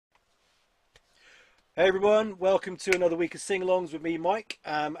Hey everyone, welcome to another week of sing-alongs with me, Mike.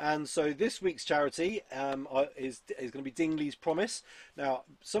 And so this week's charity is going to be Dingley's Promise. Now,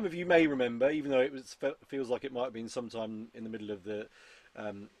 some of you may remember, even though feels like it might have been sometime in the middle of the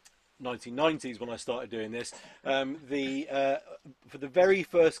um, 1990s when I started doing this. The For the very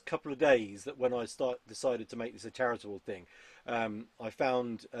first couple of days that when I decided to make this a charitable thing, I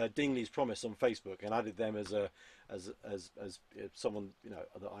found Dingley's Promise on Facebook and added them as someone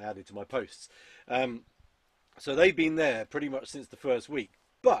that I added to my posts. Um, so they've been there pretty much since the first week,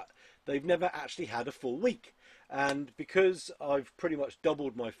 but they've never actually had a full week. And because I've pretty much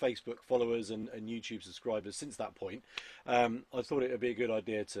doubled my Facebook followers and YouTube subscribers since that point, I thought it would be a good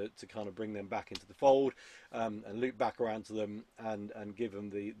idea to kind of bring them back into the fold, and loop back around to them and give them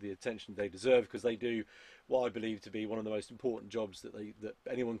the attention they deserve, because they do what I believe to be one of the most important jobs that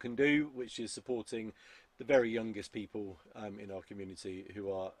anyone can do, which is supporting the very youngest people in our community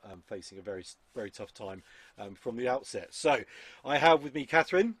who are facing a very tough time from the outset. So I have with me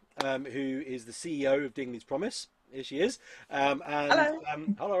Catherine, who is the CEO of Dingley's Promise. Here she is, and Hello.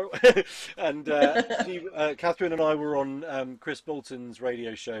 hello. And Catherine and I were on Chris Bolton's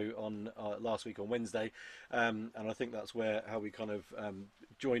radio show on last week on Wednesday, and I think that's how we kind of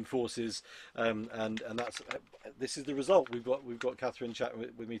joined forces, and that's this is the result. We've got Catherine chatting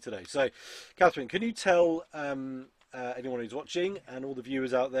with me today. So, Catherine, can you tell anyone who's watching and all the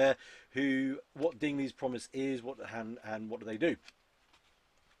viewers out there what Dingley's Promise is, and what do they do?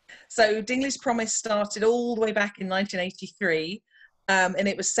 So Dingley's Promise started all the way back in 1983, and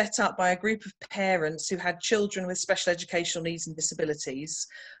it was set up by a group of parents who had children with special educational needs and disabilities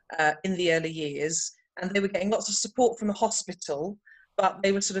in the early years, and they were getting lots of support from the hospital, but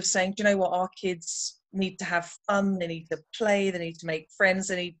they were sort of saying, do you know what, our kids need to have fun, they need to play, they need to make friends,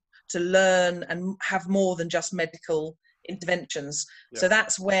 they need to learn and have more than just medical interventions. Yeah. So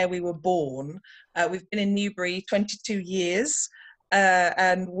that's where we were born. We've been in Newbury 22 years.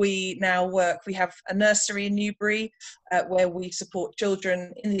 And we have a nursery in Newbury where we support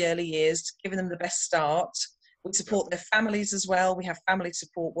children in the early years, giving them the best start. We Yeah. support their families as well. We have family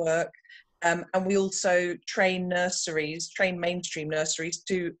support work. And we also train mainstream nurseries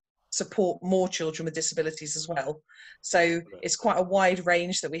to support more children with disabilities as well. So it's quite a wide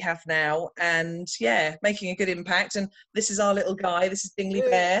range that we have now, and yeah, making a good impact. And this is our little guy. This is Dingley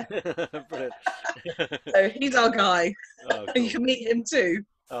Bear. Brilliant. So he's our guy. Oh, You cool. can meet him too.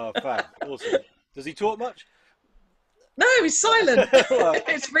 Oh, fab. Awesome. Does he talk much? No, he's silent. Well,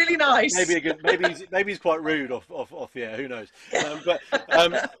 It's really nice. maybe he's quite rude off the air. Who knows? Yeah.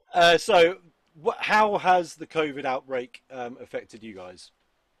 But so, how has the COVID outbreak affected you guys?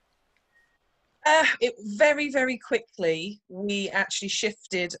 It very quickly, we actually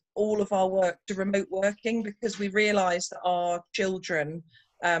shifted all of our work to remote working because we realised that our children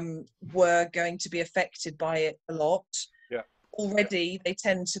were going to be affected by it a lot. Yeah. Already, they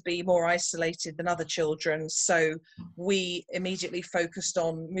tend to be more isolated than other children. So we immediately focused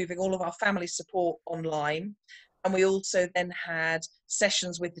on moving all of our family support online. And we also then had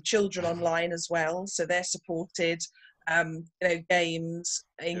sessions with the children online as well. So they're supported, games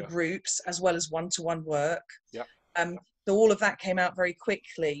in Yeah. groups as well as one-to-one work. Yeah. So all of that came out very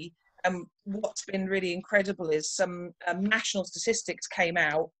quickly. What's been really incredible is some national statistics came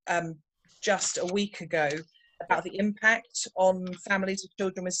out just a week ago Yeah. about the impact on families with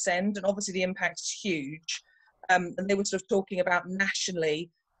children with SEND, and obviously the impact is huge. And they were sort of talking about nationally,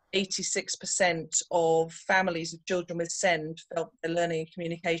 86% of families with children with SEND felt their learning and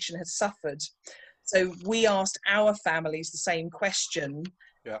communication had suffered. So we asked our families the same question,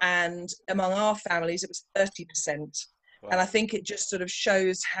 Yeah. and among our families, it was 30%. And Wow. I think it just sort of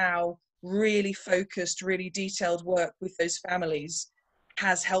shows how really focused, really detailed work with those families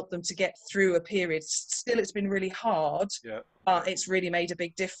has helped them to get through a period. Still, it's been really hard, Yeah. but it's really made a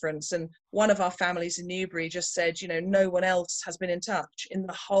big difference. And one of our families in Newbury just said, no one else has been in touch in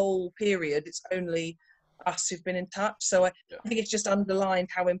the whole period. It's only us who've been in touch. So Yeah. I think it's just underlined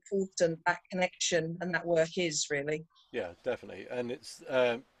how important that connection and that work is, really. Yeah. Definitely. And it's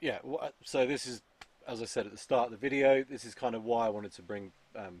yeah. So this is, as I said at the start of the video, this is kind of why I wanted to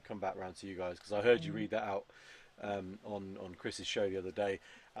come back around to you guys, because I heard you read that out on Chris's show the other day,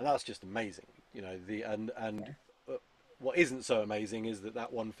 and that's just amazing. And what isn't so amazing is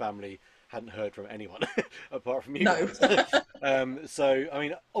that one family hadn't heard from anyone apart from you No. guys. So I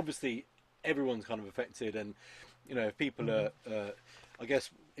mean, obviously everyone's kind of affected, and if people are, I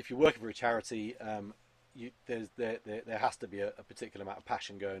guess, if you're working for a charity, there has to be a particular amount of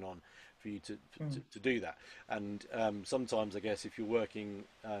passion going on for you to do that. And sometimes, I guess, if you're working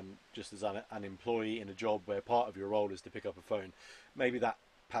just as an employee in a job where part of your role is to pick up a phone, maybe that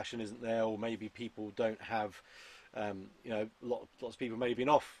passion isn't there, or maybe people don't have, you know, lots of people may have been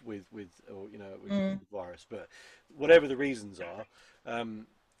off or you know, with Mm. the virus, but whatever the reasons are,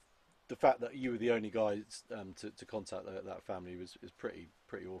 the fact that you were the only guy to contact that family is pretty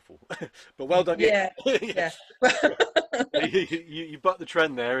awful. But well done you. Yeah, Yeah. yeah. You bucked the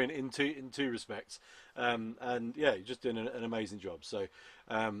trend there in two respects, and yeah, you're just doing an amazing job. So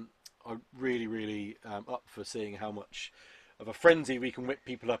I'm really up for seeing how much of a frenzy we can whip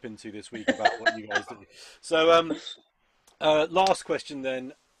people up into this week about what you guys do. So last question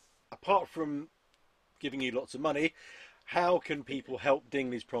then. Apart from giving you lots of money, how can people help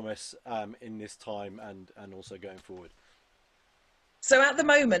Dingley's Promise in this time and also going forward? So at the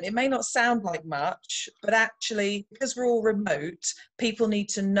moment, it may not sound like much, but actually, because we're all remote, people need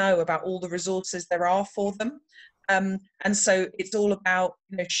to know about all the resources there are for them. And so it's all about,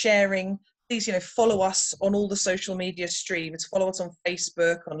 you know, sharing. Please, you know, follow us on all the social media streams. Follow us on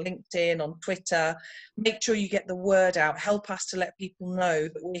Facebook, on LinkedIn, on Twitter. Make sure you get the word out. Help us to let people know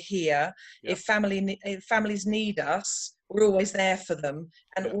that we're here. Yeah, If families need us, we're always there for them.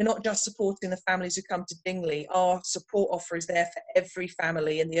 And yeah, we're not just supporting the families who come to Dingley. Our support offer is there for every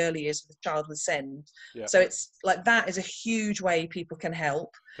family in the early years of the child with SEND. yeah. So it's like that is a huge way people can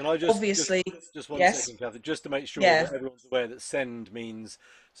help. Can I Obviously, just one yes, second, Kathy, just to make sure yeah, that everyone's aware that SEND means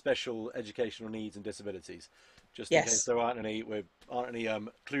special educational needs and disabilities, just in case yes. there aren't any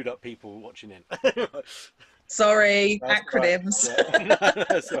clued up people watching in. Sorry, That's right. acronyms. Yeah, no,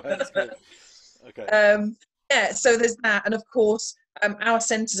 that's right. That's cool. Okay. um, yeah, so there's that, and of course, our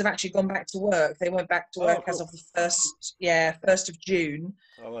centres have actually gone back to work. They went back to Oh, work as cool. of the first of June.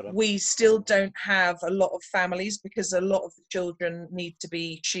 Oh, well done. We still don't have a lot of families because a lot of the children need to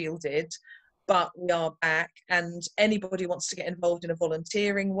be shielded, but we are back, and anybody wants to get involved in a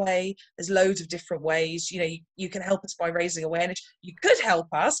volunteering way, there's loads of different ways. You know, you can help us by raising awareness. You could help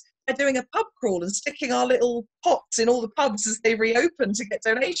us by doing a pub crawl and sticking our little pots in all the pubs as they reopen to get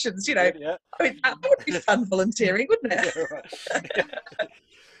donations, you know. Good, yeah. I mean, that would be fun volunteering, wouldn't it? Yeah, right.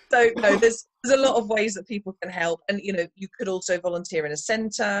 So no, there's a lot of ways that people can help, and you know, you could also volunteer in a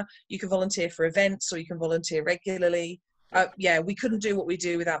centre, you can volunteer for events, or you can volunteer regularly. Yeah. Yeah, we couldn't do what we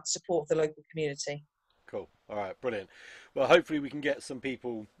do without the support of the local community. Cool. All right, brilliant. Well, hopefully we can get some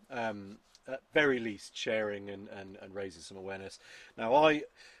people, at very least, sharing and raising some awareness. Now,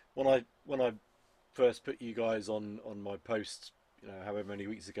 when I first put you guys on my post, you know, however many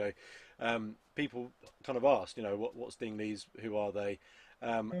weeks ago, people kind of asked, you know, what's Dingley's, who are they?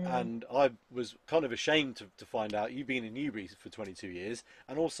 Mm. And I was kind of ashamed to find out you've been in Newbury for 22 years,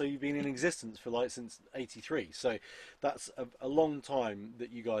 and also you've been in existence for like since '83. So that's a long time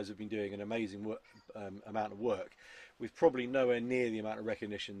that you guys have been doing an amazing amount of work, with probably nowhere near the amount of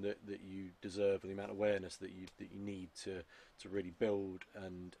recognition that you deserve, and the amount of awareness that you need to really build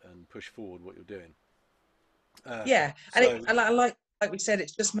and push forward what you're doing. Uh, Yeah, and so like we said,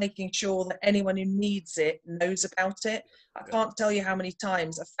 it's just making sure that anyone who needs it knows about it. I yeah, can't tell you how many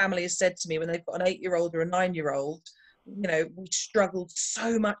times a family has said to me when they've got an 8-year-old or a 9-year-old, you know, we struggled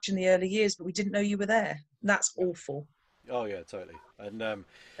so much in the early years, but we didn't know you were there. That's yeah. awful. Oh yeah, totally. And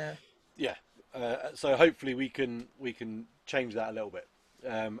Yeah. yeah, so hopefully we can change that a little bit,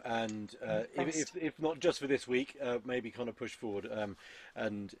 and if not just for this week, maybe kind of push forward.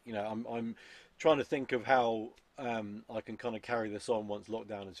 And you know, I'm trying to think of how I can kind of carry this on once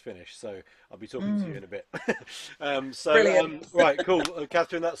lockdown is finished. So I'll be talking to you in a bit. Brilliant. Right, cool,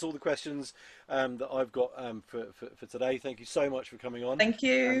 Catherine. That's all the questions that I've got for today. Thank you so much for coming on Thank and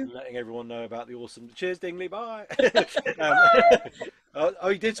you. letting everyone know about the awesome. Cheers, Dingley. Bye. um, oh,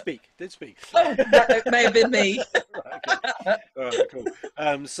 he did speak. Did speak. Oh, that may have been me. Right, okay. All right, cool.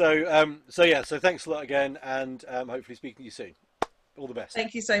 So yeah, so thanks a lot again, and hopefully speaking to you soon. All the best.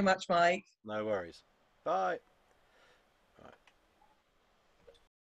 Thank you so much, Mike. No worries. Bye.